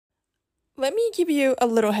Let me give you a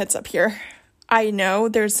little heads up here. I know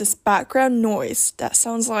there's this background noise that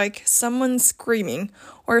sounds like someone screaming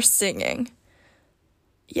or singing.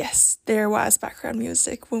 Yes, there was background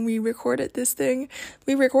music when we recorded this thing.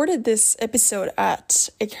 We recorded this episode at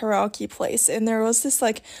a karaoke place, and there was this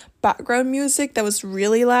background music that was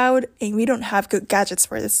really loud, and we don't have good gadgets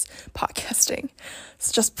for this podcasting.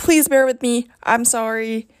 So just please bear with me. I'm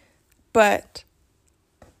sorry, but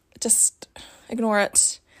just ignore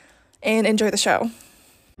it and enjoy the show.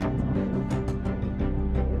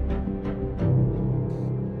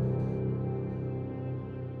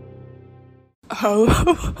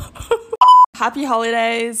 Oh. Happy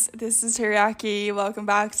holidays. This is Teriyaki. Welcome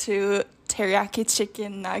back to Teriyaki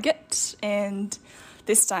Chicken Nugget. And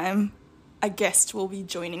this time, a guest will be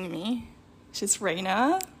joining me. She's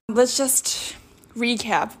Reina. Let's just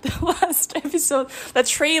recap the last episode, the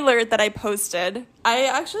trailer that I posted. I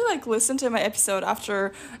actually listened to my episode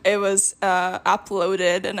after it was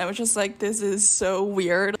uploaded, and I was just like, this is so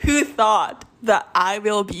weird. Who thought that I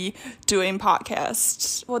will be doing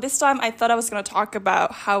podcasts? Well, this time I thought I was going to talk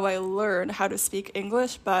about how I learned how to speak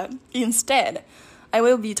English, but instead I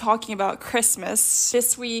will be talking about Christmas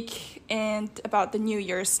this week and about the New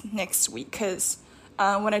Year's next week, because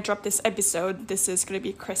when I drop this episode, this is going to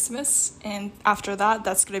be Christmas, and after that,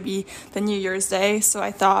 that's going to be the New Year's Day, so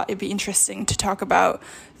I thought it'd be interesting to talk about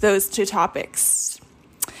those two topics.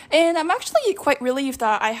 And I'm actually quite relieved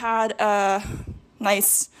that I had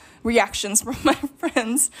nice reactions from my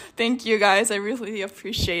friends. Thank you guys, I really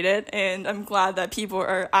appreciate it, and I'm glad that people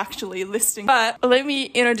are actually listening. But let me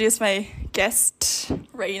introduce my guest,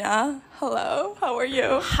 Reina. Hello, how are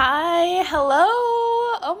you? Hi, hello.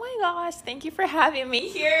 Oh my gosh, thank you for having me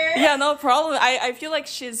here. Yeah, no problem. I feel like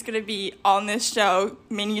she's gonna be on this show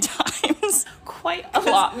many times. Quite a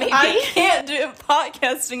lot, maybe. I can't do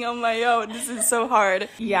podcasting on my own. This is so hard.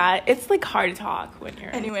 Yeah, it's hard to talk when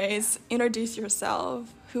you're... Anyways, introduce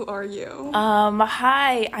yourself. Who are you?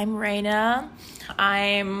 Hi, I'm Reina.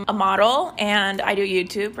 I'm a model and I do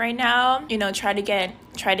YouTube right now.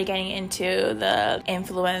 Try to getting into the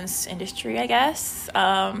influence industry, I guess.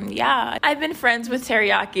 Yeah. I've been friends with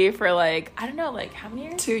Teriyaki for I don't know, how many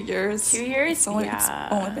years? 2 years. 2 years? It's only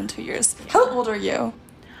been 2 years. Yeah. How old are you?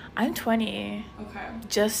 I'm 20. Okay.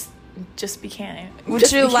 Just became.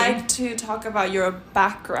 Would you like to talk about your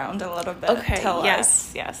background a little bit? Okay, Tell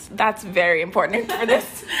us. Yes. That's very important for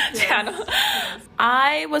this channel. Yes.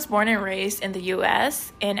 I was born and raised in the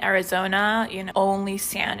U.S., in Arizona, only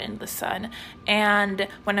sand in the sun. And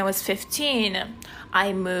when I was 15,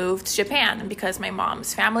 I moved to Japan because my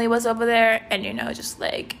mom's family was over there. And, just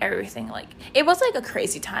everything, it was a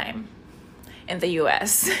crazy time in the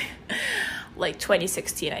U.S.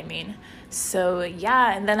 2016, I mean. So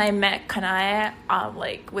yeah, and then I met Kanae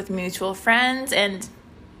with mutual friends, and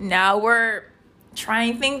now we're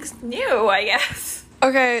trying things new, I guess.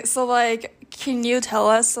 Okay, so can you tell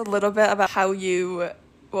us a little bit about how you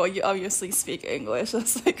obviously speak English.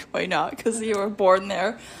 That's why not? Because you were born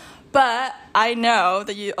there. But I know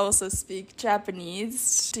that you also speak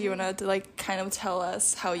Japanese. Do you want to kind of tell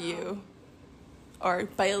us how you are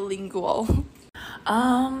bilingual?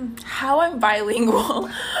 How I'm bilingual.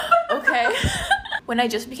 Okay. When I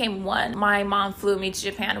just became one, my mom flew me to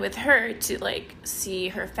Japan with her to see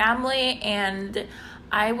her family, and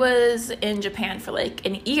I was in Japan for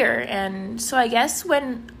an year. And so I guess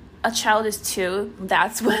when a child is 2,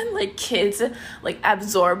 that's when kids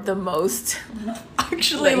absorb the most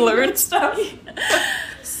actually learn stuff.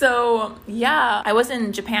 So yeah, I was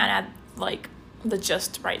in Japan at the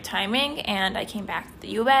just right timing, and I came back to the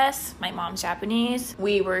US. My mom's Japanese.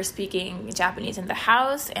 We were speaking Japanese in the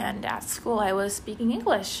house, and at school I was speaking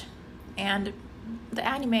English, and the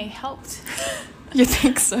anime helped. You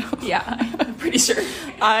think so? Yeah, I'm pretty sure.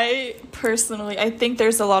 I think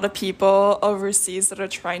there's a lot of people overseas that are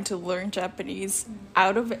trying to learn Japanese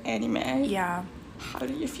out of anime. Yeah. How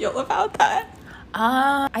do you feel about that?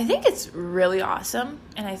 I think it's really awesome,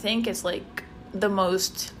 and I think it's the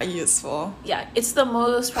most useful. Yeah, it's the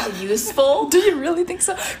most probably useful. Do you really think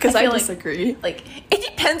so? Because I disagree. It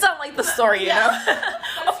depends on the story, you know.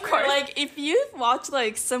 Of course. If you watch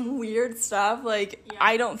some weird stuff,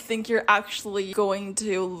 I don't think you're actually going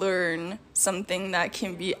to learn something that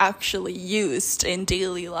can be actually used in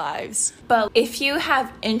daily lives. But if you have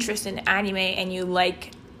interest in anime and you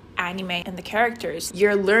like anime and the characters,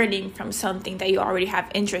 you're learning from something that you already have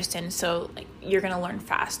interest in, so you're gonna learn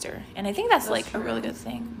faster, and I think that's a really good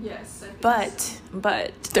thing. Yes. But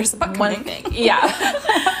there's one thing. Yeah.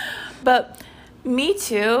 But me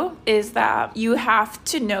too is that you have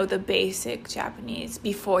to know the basic Japanese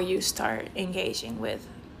before you start engaging with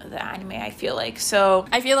the anime, I feel like. So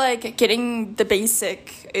I feel like getting the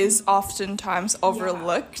basic is oftentimes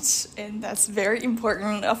overlooked, and that's very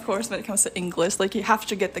important, of course, when it comes to English. Like, you have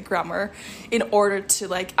to get the grammar in order to,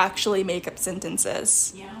 like, actually make up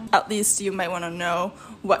sentences. Yeah. At least you might want to know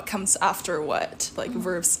what comes after what, like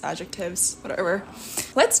verbs, adjectives, whatever.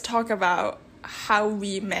 Let's talk about how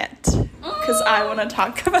we met, because I want to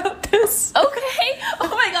talk about this. Okay. Oh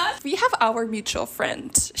my gosh. We have our mutual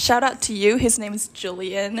friend. Shout out to you. His name is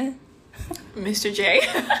Julian. Mr. J.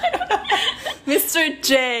 Mr.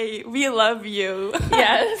 J, we love you.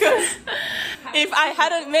 Yes. If I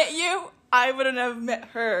hadn't met you, I wouldn't have met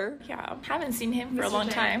her. Yeah. Haven't seen him for a long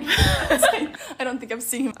J. time. I don't think I've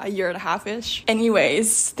seen him a year and a half-ish.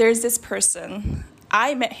 Anyways, there's this person.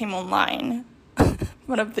 I met him online.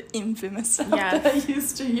 One of the infamous apps that I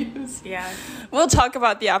used to use. Yeah. We'll talk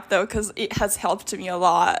about the app though, because it has helped me a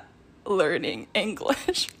lot learning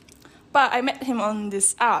English. But I met him on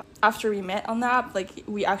this app. After we met on the app, like,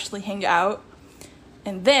 we actually hang out.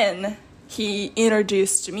 And then he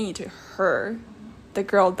introduced me to her, the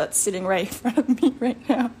girl that's sitting right in front of me right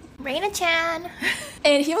now. Reina-chan.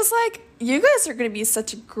 And he was like, you guys are going to be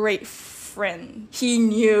such a great friend. He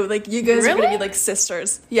knew, like, you guys are going to be like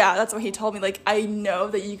sisters. Yeah, that's what he told me. Like, I know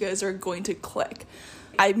that you guys are going to click.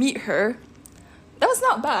 I meet her. That was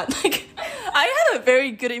not bad. Like, I had a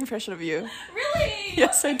very good impression of you. Really?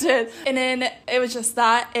 Yes, I did. And then it was just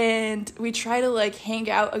that, and we tried to, like, hang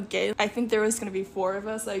out again. I think there was going to be 4 of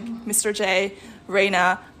us, like, Mr. J,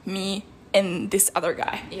 Reina, me, and this other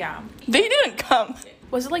guy. Yeah. They didn't come.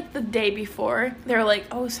 Was it like the day before? They were like,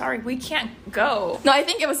 oh, sorry, we can't go. No, I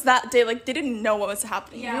think it was that day. Like, they didn't know what was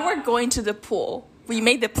happening. Yeah. We were going to the pool. We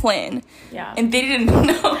made the plan. Yeah. And they didn't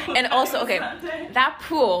know. And also, okay, that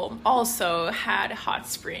pool also had hot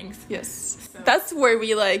springs. Yes. That's where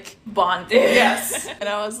we, like, Bonded. yes. And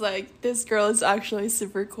I was like, this girl is actually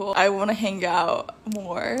super cool. I want to hang out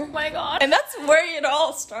more. Oh my god. And that's where it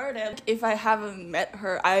all started. If I haven't met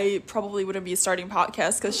her, I probably wouldn't be starting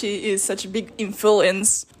podcasts, because she is such a big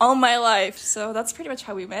influence on my life. So that's pretty much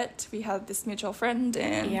how we met. We had this mutual friend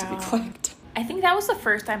and we clicked. I think that was the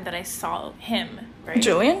first time that I saw him, right?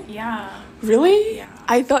 Julian? Yeah. Really? Yeah.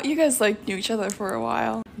 I thought you guys, like, knew each other for a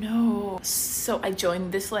while. No. So I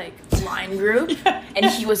joined this, like, line group, and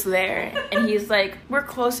he was there, and he's like, we're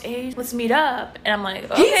close age, let's meet up. And I'm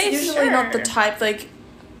like, okay, He's usually not the type, like,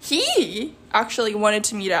 he actually wanted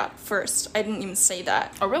to meet up first. I didn't even say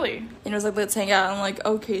that. Oh, really? And he was like, let's hang out. I'm like,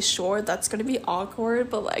 okay, sure, that's gonna be awkward,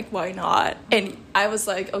 but, like, why not? And I was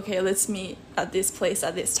like, okay, let's meet at this place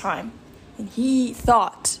at this time. And he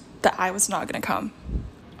thought that I was not gonna come.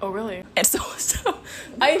 Oh, really? And so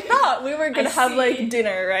I thought we were gonna have, like,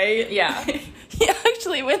 dinner, right? Yeah. He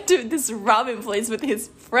actually went to this ramen place with his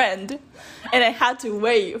friend, and I had to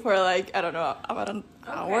wait for, like, I don't know, about an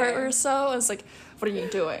hour or so. I was like, what are you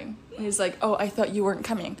doing? And he's like, oh, I thought you weren't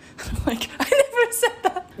coming. I'm like, I never said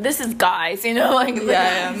that. This is guys, you know, like...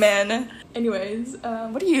 Yeah, man. Anyways,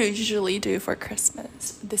 what do you usually do for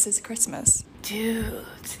Christmas? This is Christmas. Dude,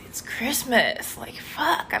 it's Christmas. Like,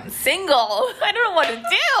 fuck, I'm single. I don't know what to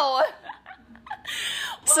do.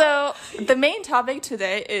 So the main topic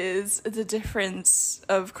today is the difference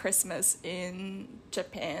of Christmas in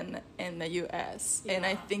Japan and the US. Yeah. And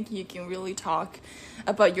I think you can really talk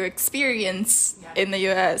about your experience in the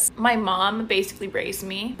US. My mom basically raised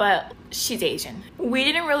me, but she's Asian. We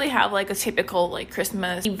didn't really have, like, a typical, like,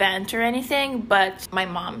 Christmas event or anything, but my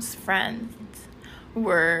mom's friends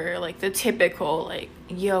were, like, the typical, like,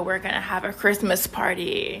 yo, we're gonna have a Christmas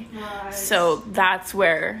party. Right. So that's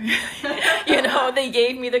where, you know, they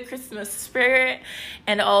gave me the Christmas spirit.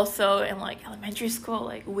 And also in, like, elementary school,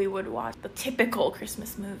 like, we would watch the typical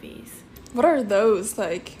Christmas movies. What are those?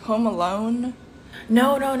 Like, Home Alone?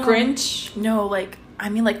 No. Grinch? No, like, I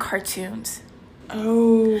mean, like, cartoons.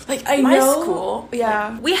 Oh. Like, I My know. school.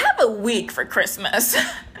 Yeah. We have a week for Christmas.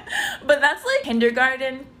 But that's, like,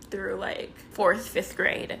 kindergarten through, like, 4th, 5th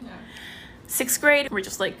grade. Yeah. 6th grade, we're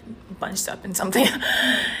just, like, bunched up in something.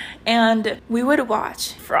 And we would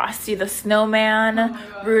watch Frosty the Snowman,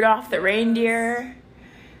 Rudolph the Reindeer,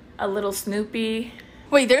 A Little Snoopy.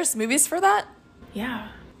 Wait, there's movies for that? Yeah.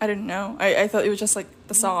 I didn't know. I thought it was just, like,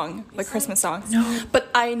 the song, like Christmas songs. No. But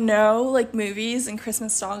I know, like, movies and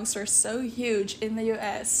Christmas songs are so huge in the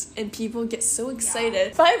US, and people get so excited.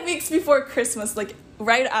 Yeah. 5 weeks before Christmas, like,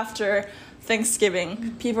 right after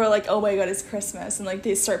Thanksgiving, people are like, oh my god, it's Christmas, and, like,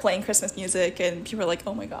 they start playing Christmas music, and people are like,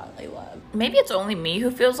 oh my god, I love. Maybe it's only me who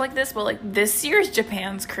feels like this, but, like, this year's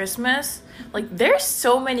Japan's Christmas, like, there's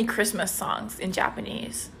so many Christmas songs in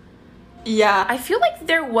Japanese. Yeah. I feel like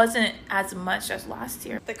there wasn't as much as last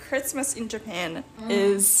year. The Christmas in Japan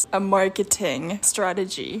is a marketing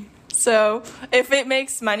strategy. So if it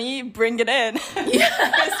makes money, bring it in.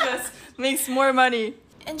 Yeah. Christmas makes more money.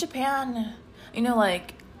 In Japan, you know,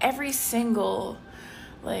 like every single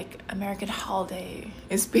like American holiday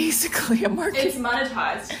is basically a market. It's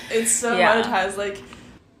monetized. It's so Yeah. monetized.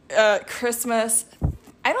 Like Christmas.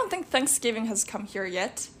 I don't think Thanksgiving has come here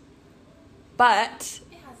yet. But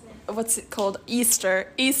what's it called?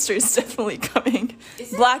 Easter. Easter is definitely coming.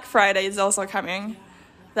 Is it? Black Friday is also coming.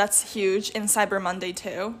 That's huge. And Cyber Monday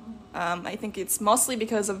too. I think it's mostly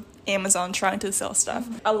because of Amazon trying to sell stuff.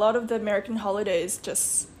 A lot of the American holidays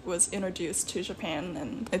just was introduced to Japan,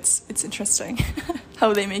 and it's interesting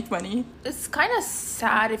how they make money. It's kind of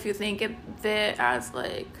sad if you think of it as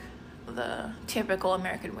like the typical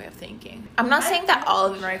American way of thinking. I'm not saying that all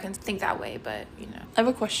of Americans think that way, but you know. I have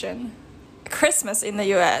a question. Christmas in the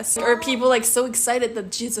US, are people like so excited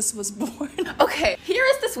that Jesus was born? Okay, here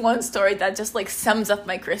is this one story that just like sums up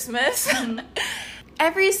my Christmas.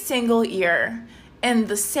 Every single year in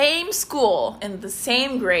the same school, in the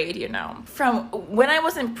same grade, you know, from when I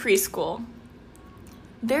was in preschool,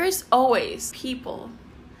 there's always people.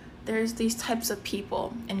 There's these types of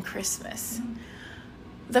people in Christmas.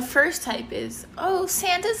 The first type is, oh,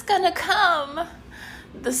 Santa's gonna come.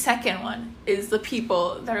 The second one is the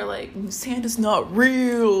people that are like, Santa's not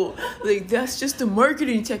real. Like, that's just a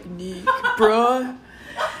marketing technique, bruh.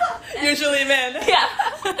 Usually men. Yeah.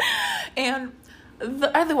 And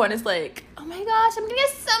the other one is like, oh my gosh, I'm gonna get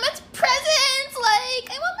so much presents.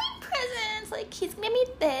 Like, I want my presents. Like, he's gonna be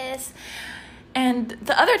this. And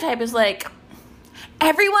the other type is like,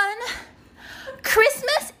 everyone,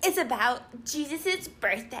 Christmas is about Jesus'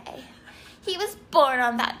 birthday. He was born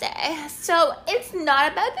on that day. So it's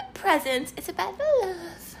not about the presents, it's about the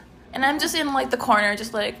love. And I'm just in like the corner,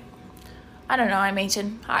 just like, I don't know, I'm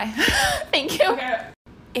Asian. Hi. Thank you. Okay.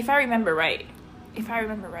 If I remember right,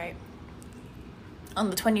 on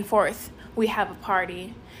the 24th, we have a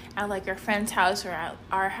party at like our friend's house or at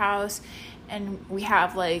our house. And we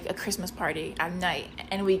have like a Christmas party at night,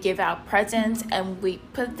 and we give out presents and we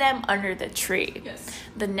put them under the tree. Yes.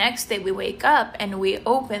 The next day we wake up and we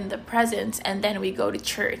open the presents, and then we go to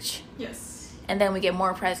church, Yes. and then we get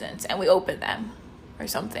more presents and we open them or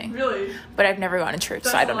something. Really? But I've never gone to church,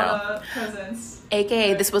 so I don't know. Presents.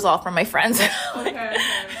 AKA, this was all from my friends. Okay.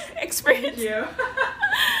 Experience. Thank you.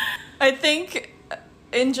 I think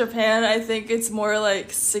in Japan, I think it's more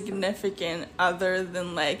like significant other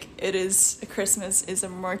than like Christmas is a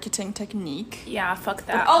marketing technique. Yeah, fuck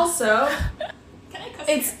that. Also,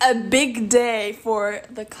 it's a big day for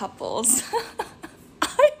the couples.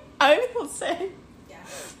 I will say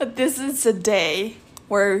that this is a day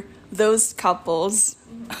where those couples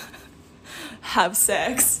have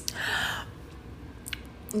sex.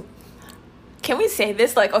 Can we say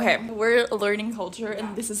this? Like, okay. We're a learning culture,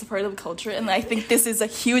 and this is a part of the culture, and I think this is a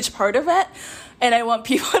huge part of it, and I want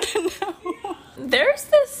people to know. There's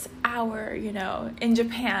this hour, you know, in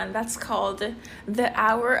Japan that's called the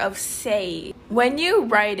hour of sei. When you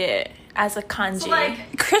write it as a kanji. So,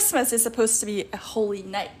 like, Christmas is supposed to be a holy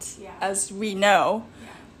night, as we know,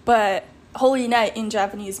 but holy night in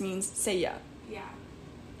Japanese means seiya. Yeah.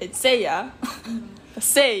 It's seiya. The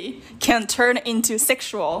sei can turn into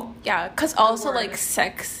sexual. Yeah, because also word. like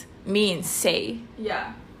sex means sei.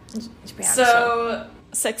 Yeah. in Japan, So,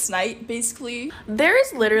 sex night, basically. there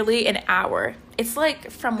is literally an hour. It's like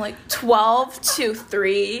from like 12 to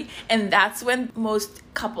 3, and that's when most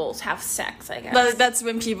couples have sex, I guess. That's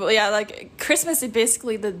when people, like Christmas is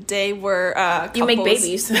basically the day where You make couples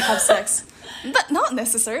babies. have sex. But not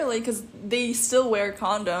necessarily, because they still wear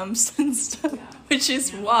condoms and stuff. Which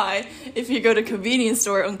is why, if you go to a convenience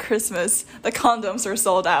store on Christmas, the condoms are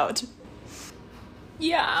sold out.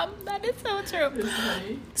 Yeah, that is so true.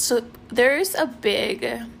 So there's a big,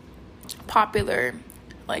 popular,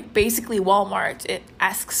 like basically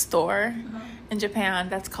Walmart-esque store in Japan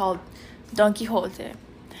that's called Don Quixote.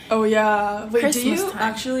 Oh yeah. Wait, Christmas do you time.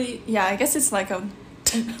 actually? Yeah, I guess it's like a.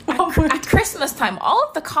 At Christmas time, all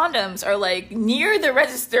of the condoms are like near the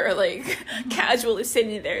register, like casually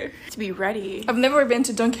sitting there to be ready. I've never been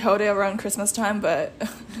to Don Quixote around Christmas time, but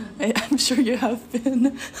I'm sure you have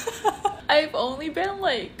been. I've only been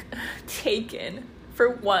like taken for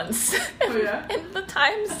once Oh, yeah? in the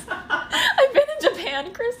times I've been in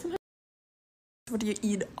Japan Christmas. What do you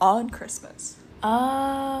eat on Christmas?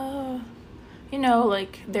 You know,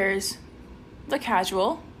 like there's the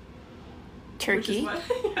casual turkey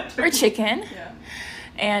or chicken. Yeah.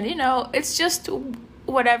 And, you know, it's just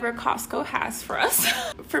whatever Costco has for us.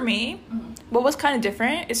 For me, what was kind of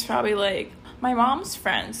different is probably like My mom's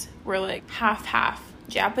friends were like half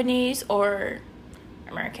Japanese or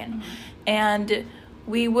American. And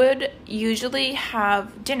we would usually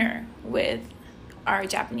have dinner with our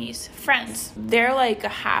Japanese friends. They're like a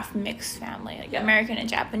half mixed family, like American and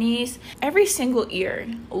Japanese. Every single year,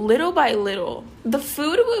 little by little, the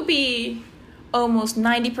food will be almost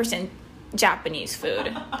 90% Japanese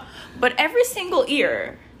food. But every single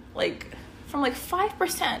year, like from like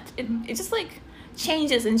 5%, it just like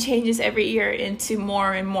changes and changes every year into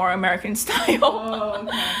more and more American style. Oh,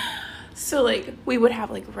 okay. So like we would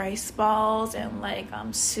have like rice balls and like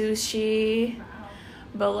sushi. Wow.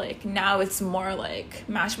 But like now it's more like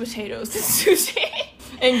mashed potatoes and sushi.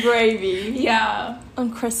 And gravy. Yeah.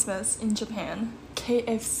 On Christmas in Japan,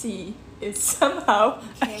 KFC is somehow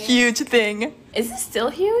a huge thing. Is it still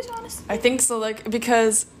huge, honestly? I think so, like,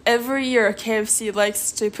 because every year KFC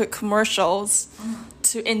likes to put commercials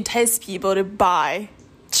to entice people to buy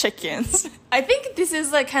chickens. I think this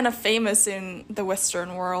is like kind of famous in the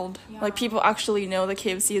Western world. Yeah. Like people actually know that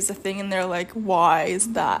KFC is a thing and they're like, why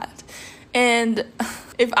is that? And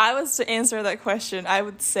if I was to answer that question, I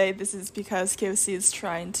would say this is because KFC is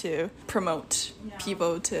trying to promote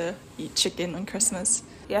people to eat chicken on Christmas.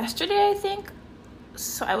 Yesterday, I think,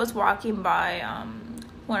 so I was walking by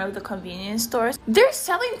one of the convenience stores. They're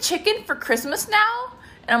selling chicken for Christmas now,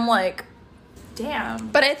 and I'm like, damn.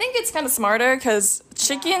 But I think it's kind of smarter because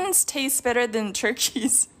chickens taste better than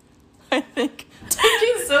turkeys. I think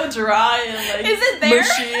turkey's so dry and like is it there?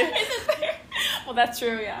 mushy. Is it there? Well, that's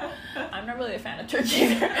true. Yeah, I'm not really a fan of turkey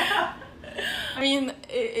either. I mean,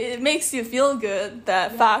 it makes you feel good,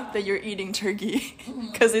 that fact that you're eating turkey,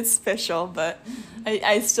 because it's special, but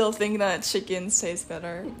I still think that chickens taste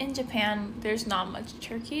better. In Japan, there's not much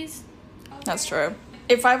turkeys. That's true.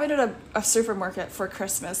 If I went to a supermarket for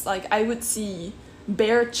Christmas, like, I would see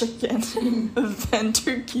bare chicken than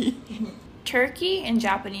turkey. Turkey in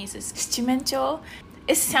Japanese is shichimencho.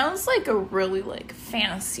 It sounds like a really, like,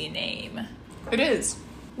 fancy name. It is.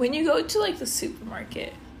 When you go to, like, the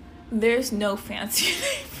supermarket, there's no fancy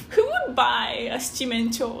name. Who would buy a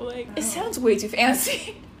shichimencho? Like, it sounds way too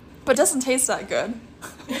fancy. But it doesn't taste that good.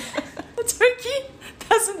 The turkey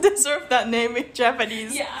doesn't deserve that name in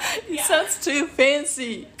Japanese. Yeah. It sounds too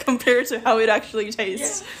fancy compared to how it actually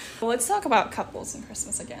tastes. Yeah. Well, let's talk about couples in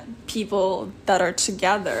Christmas again. People that are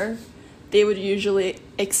together, they would usually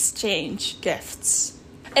exchange gifts.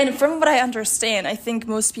 And from what I understand, I think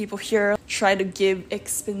most people here try to give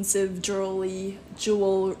expensive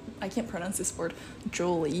I can't pronounce this word,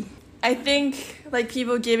 jewelry. I think like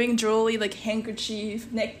people giving jewelry like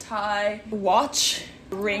handkerchief, necktie, watch,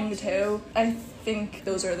 ring too. I think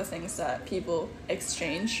those are the things that people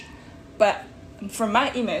exchange. But from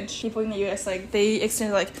my image, people in the US, like they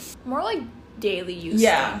exchange like more like daily use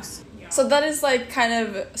things. Yeah. So that is like kind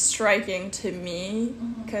of striking to me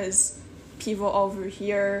because people over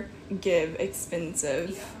here give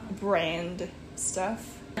expensive brand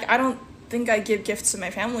stuff. Like, I don't think I give gifts to my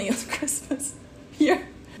family on Christmas here.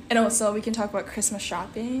 And also, we can talk about Christmas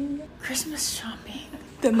shopping. Christmas shopping.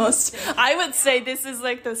 The most, I would say this is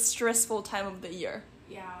like the stressful time of the year.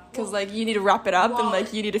 Yeah. Because like you need to wrap it up and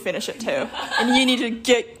like you need to finish it too. And you need to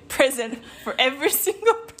get present for every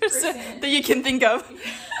single person that you can think of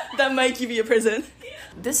that might give you a present.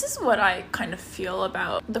 This is what I kind of feel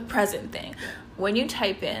about the present thing. When you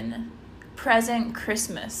type in present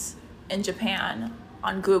Christmas in Japan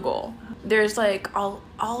on Google, there's like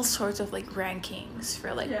all sorts of like rankings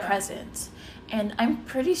for like presents. And I'm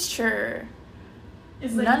pretty sure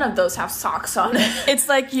none of those have socks on it. It's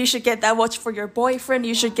like you should get that watch for your boyfriend,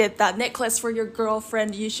 you should get that necklace for your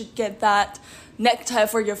girlfriend, you should get that necktie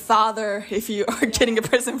for your father if you are getting a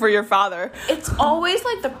present for your father. It's always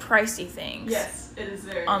like the pricey things. Yes, it is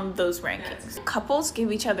very on those rankings. Yes. Couples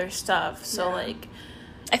give each other stuff, so like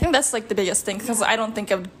I think that's like the biggest thing because I don't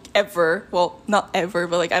think I've ever, well, not ever,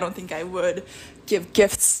 but like I don't think I would give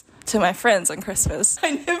gifts to my friends on Christmas.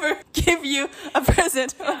 I never give you a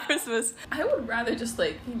present on Christmas. I would rather just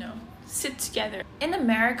like, sit together. In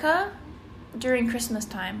America, during Christmas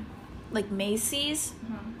time, like Macy's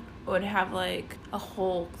would have like a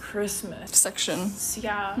whole Christmas section.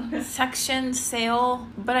 Section sale,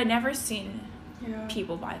 but I never seen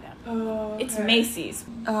people buy them. Oh, okay. It's Macy's.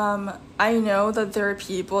 I know that there are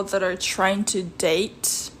people that are trying to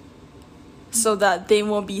date so that they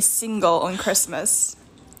won't be single on Christmas.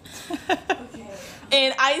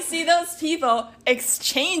 And I see those people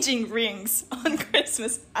exchanging rings on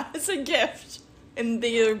Christmas as a gift, and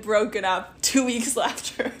they are broken up 2 weeks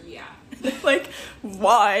after. Yeah. Like,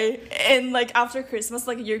 why? And like after Christmas,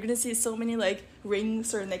 like you're gonna see so many like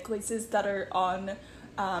rings or necklaces that are on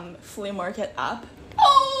flea market app.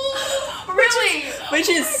 Oh, Really? Which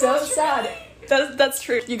is so sad. That's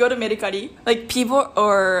true. You go to Mercari, like people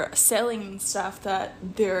are selling stuff that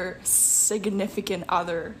their significant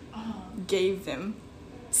other gave them,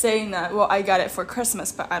 saying that, well, I got it for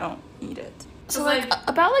Christmas, but I don't need it. So like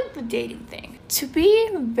about like the dating thing, to be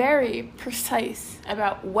very precise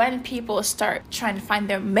about when people start trying to find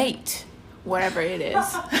their mate, whatever it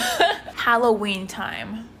is, Halloween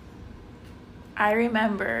time. I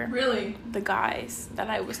remember Really? the guys that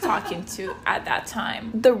I was talking to at that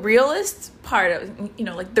time. The realest part of,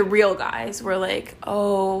 like the real guys were like,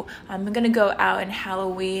 oh, I'm gonna go out in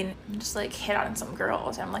Halloween and just like hit on some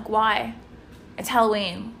girls. And I'm like, why? It's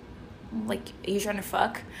Halloween. Like, are you trying to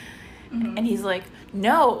fuck? Mm-hmm. And he's like,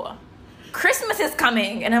 no, Christmas is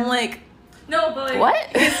coming. And I'm like, no, but like,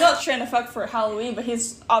 what? He's not trying to fuck for Halloween, but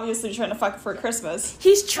he's obviously trying to fuck for Christmas.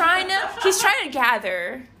 He's trying to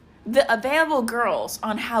gather the available girls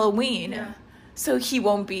on Halloween, so he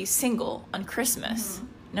won't be single on Christmas.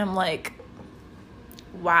 And I'm like,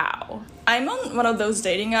 wow. I'm on one of those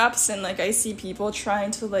dating apps, and like I see people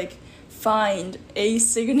trying to like find a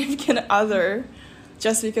significant other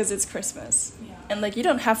just because it's Christmas. And like you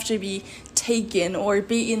don't have to be taken or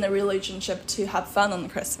be in a relationship to have fun on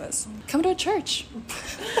Christmas. Come to a church.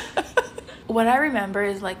 What I remember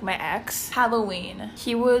is like my ex, Halloween,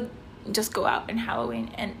 he would just go out in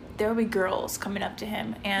Halloween and there would be girls coming up to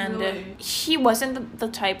him, and really? He wasn't the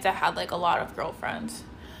type that had like a lot of girlfriends,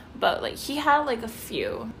 but like he had like a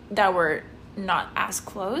few that were not as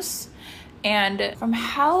close. And from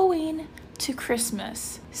Halloween to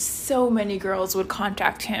Christmas, so many girls would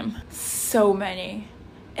contact him, so many,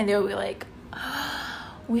 and they would be like,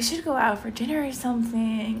 we should go out for dinner or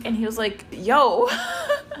something. And he was like, yo,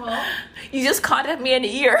 well, you just contacted me in a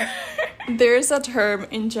year. There's a term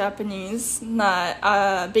in Japanese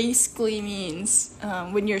that basically means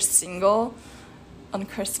when you're single on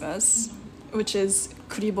Christmas, which is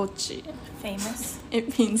kuribochi. Famous.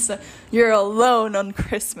 It means you're alone on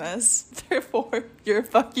Christmas, therefore you're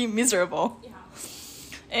fucking miserable. Yeah.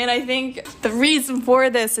 And I think the reason for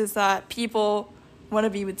this is that people want to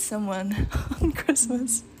be with someone on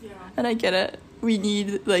Christmas. Yeah. And I get it. We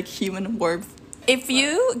need like human warmth. If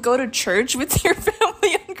you go to church with your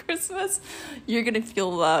family on Christmas, you're gonna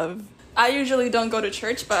feel love. I usually don't go to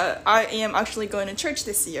church, but I am actually going to church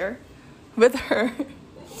this year with her.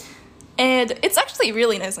 And it's actually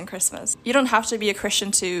really nice on Christmas. You don't have to be a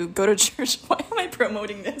Christian to go to church. Why am I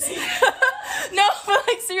promoting this? No, but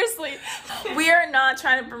like seriously. We are not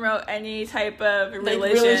trying to promote any type of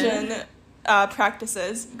religion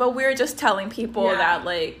practices. But we're just telling people that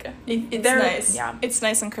like it's nice. Yeah. It's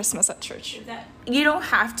nice on Christmas at church. You don't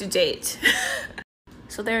have to date.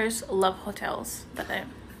 So there's love hotels that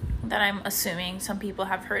I'm assuming some people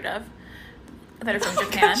have heard of that are from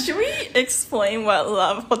Japan. Should we explain what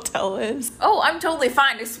love hotel is? Oh, I'm totally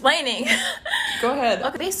fine explaining. Go ahead.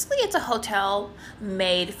 Okay, basically it's a hotel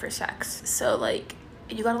made for sex. So like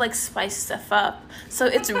you gotta like spice stuff up. So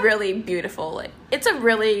it's really beautiful. Like it's a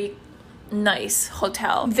really nice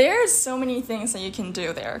hotel. There's so many things that you can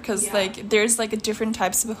do there because like there's like different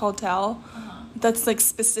types of hotel that's like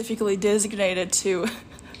specifically designated to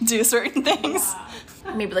do certain things.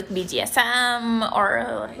 Maybe like BDSM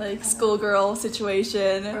or like schoolgirl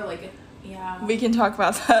situation, or like we can talk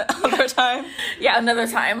about that another time. Another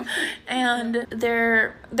time. And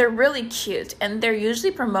they're really cute, and they're usually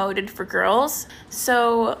promoted for girls.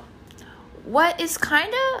 So what is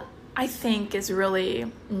kind of I think is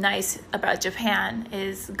really nice about Japan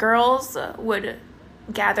is girls would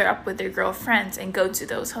gather up with their girlfriends and go to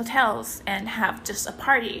those hotels and have just a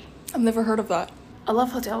party. I've never heard of that. A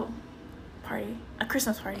love hotel party. A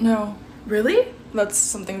Christmas party. No. Really? That's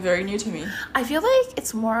something very new to me. I feel like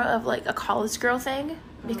it's more of like a college girl thing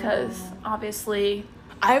because obviously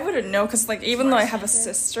I wouldn't know because like even though I have a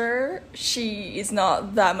sister, she is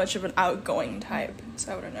not that much of an outgoing type,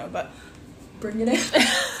 so I wouldn't know, but bring it in.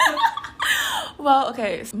 Well,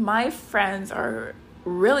 okay, my friends are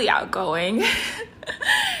really outgoing.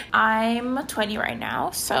 I'm 20 right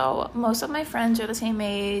now, so most of my friends are the same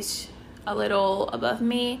age, a little above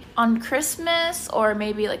me. On Christmas or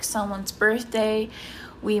maybe like someone's birthday,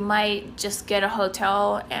 we might just get a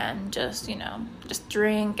hotel and just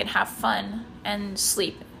drink and have fun and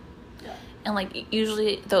sleep. And like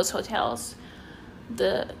usually those hotels,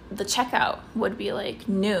 the checkout would be like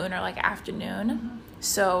noon or like afternoon.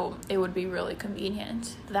 So it would be really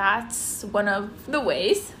convenient. That's one of the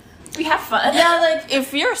ways we have fun. Yeah, like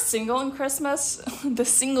if you're single on Christmas, the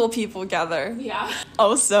single people gather. Yeah.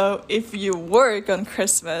 Also, if you work on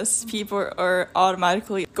Christmas, people are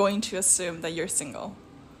automatically going to assume that you're single.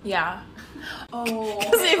 Yeah. Oh.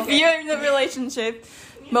 Because if you're in a relationship,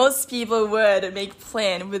 most people would make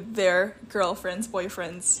plan with their girlfriends,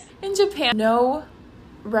 boyfriends. In Japan, no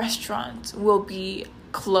restaurant will be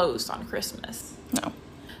closed on Christmas. No.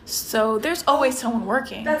 So there's always someone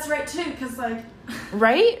working. That's right too, because like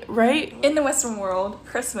Right? in the Western world,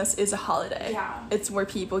 Christmas is a holiday. Yeah. It's where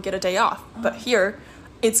people get a day off. But here,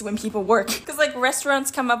 it's when people work. Because like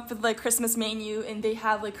restaurants come up with like Christmas menu and they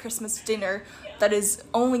have like Christmas dinner that is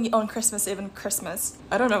only on Christmas Eve and Christmas.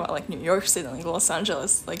 I don't know about like New York City, like Los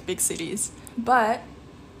Angeles, like big cities. But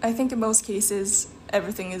I think in most cases,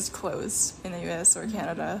 everything is closed in the US or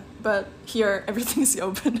Canada. But here, everything is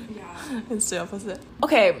open. Yeah. It's the opposite.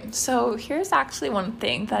 Okay, so here's actually one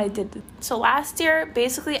thing that I did. So last year,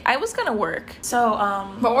 basically, I was gonna work. So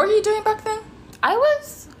What were you doing back then? I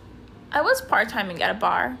was part-timing at a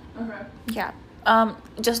bar. Okay. Yeah.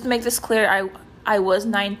 Just to make this clear, I was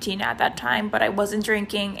 19 at that time, but I wasn't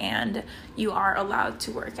drinking, and you are allowed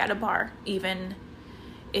to work at a bar even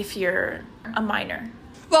if you're a minor.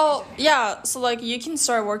 Well, yeah, so like you can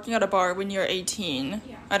start working at a bar when you're 18.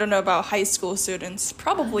 Yeah. I don't know about high school students.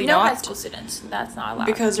 Probably No not. high school students. That's not allowed.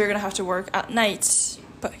 Because you're gonna have to work at night.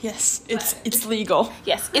 But yes, it's legal.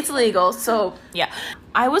 Yes, it's legal. So, yeah.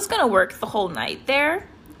 I was going to work the whole night there,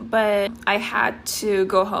 but I had to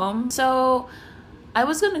go home. So, I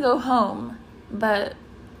was going to go home, but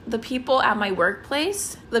the people at my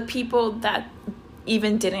workplace, the people that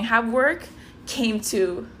even didn't have work, came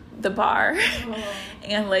to the bar.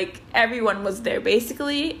 And like everyone was there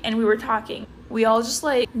basically, and we were talking. We all just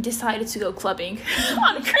like decided to go clubbing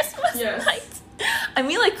on Christmas night. I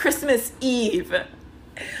mean like Christmas Eve.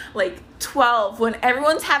 Like 12, when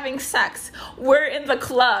everyone's having sex, we're in the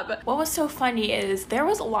club. What was so funny is there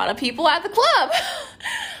was a lot of people at the club.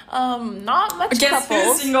 Not much Guess couples.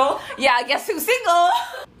 who's single? Yeah, guess who's single?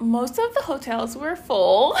 Most of the hotels were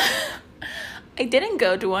full. I didn't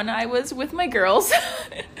go to one. I was with my girls.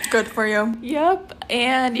 Good for you. Yep.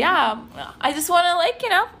 And yeah, I just want to like,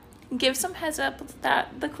 give some heads up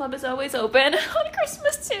that the club is always open on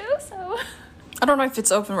Christmas too. So I don't know if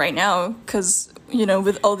it's open right now, because,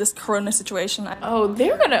 with all this corona situation.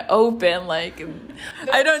 they're gonna open, like...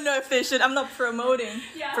 I don't know if they should. I'm not promoting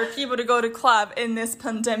for people to go to club in this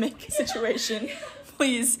pandemic situation.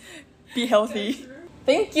 Please be healthy.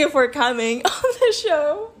 Thank you for coming on the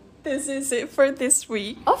show. This is it for this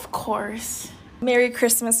week. Of course. Merry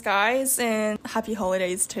Christmas, guys, and happy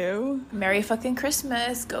holidays, too. Merry fucking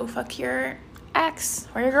Christmas. Go fuck your ex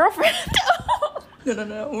or your girlfriend.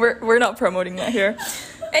 No. We're not promoting that here.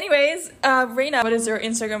 Anyways, Reina, what is your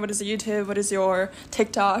Instagram? What is your YouTube? What is your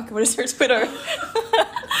TikTok? What is your Twitter?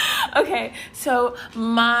 Okay, so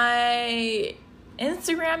my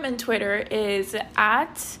Instagram and Twitter is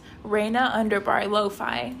at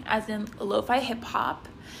Reina_Lo-Fi, as in Lo-Fi hip hop.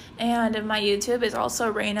 And my YouTube is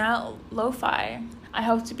also Reina Lo-Fi. I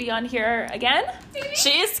hope to be on here again.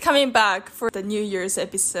 She is coming back for the New Year's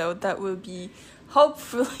episode that will be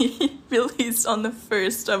hopefully released on the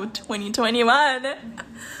 1st of 2021.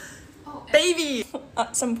 Baby!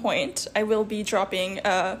 At some point, I will be dropping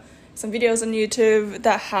some videos on YouTube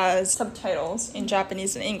that has subtitles in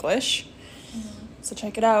Japanese and English. So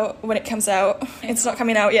check it out when it comes out. It's not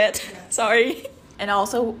coming out yet. Sorry. And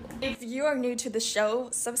also, if you are new to the show,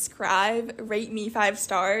 subscribe, rate me 5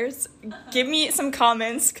 stars, give me some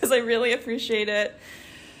comments because I really appreciate it.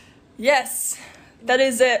 Yes, that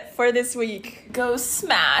is it for this week. go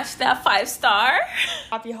smash that 5-star.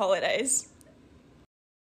 Happy holidays.